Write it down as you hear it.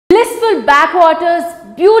Peaceful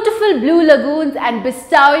backwaters, beautiful blue lagoons and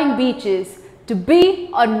bestowing beaches. To be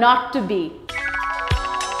or not to be?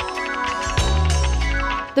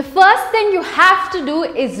 The first thing you have to do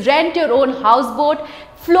is rent your own houseboat,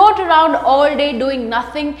 float around all day doing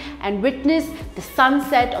nothing and witness the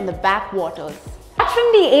sunset on the backwaters. Apart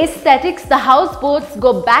from the aesthetics, the houseboats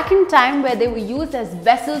go back in time where they were used as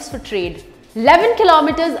vessels for trade. 11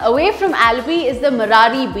 kilometers away from Alleppey is the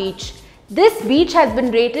Marari beach. This beach has been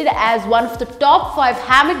rated as one of the top 5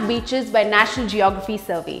 hammock beaches by National Geography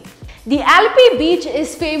survey. The Alleppey beach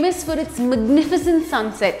is famous for its magnificent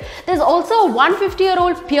sunset. There's also a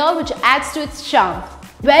 150-year-old pier which adds to its charm.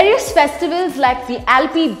 Various festivals like the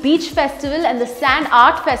Alleppey Beach Festival and the Sand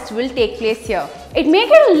Art Festival take place here. It may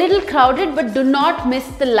get a little crowded, but do not miss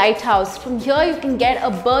the lighthouse. From here you can get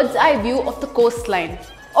a bird's eye view of the coastline.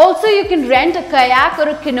 Also, you can rent a kayak or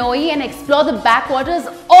a canoe and explore the backwaters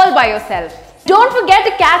all by yourself. Don't forget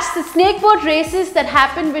to catch the snakeboat races that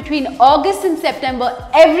happen between August and September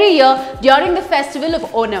every year during the festival of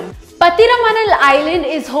Onam. Pathiramanal Island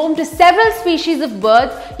is home to several species of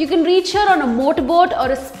birds. You can reach here on a motorboat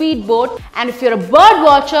or a speedboat, and if you're a bird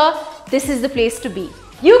watcher, this is the place to be.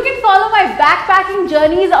 You can follow my backpacking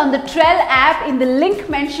journeys on the Trail app in the link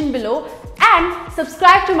mentioned below and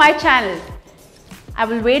subscribe to my channel. I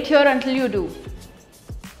will wait here until you do.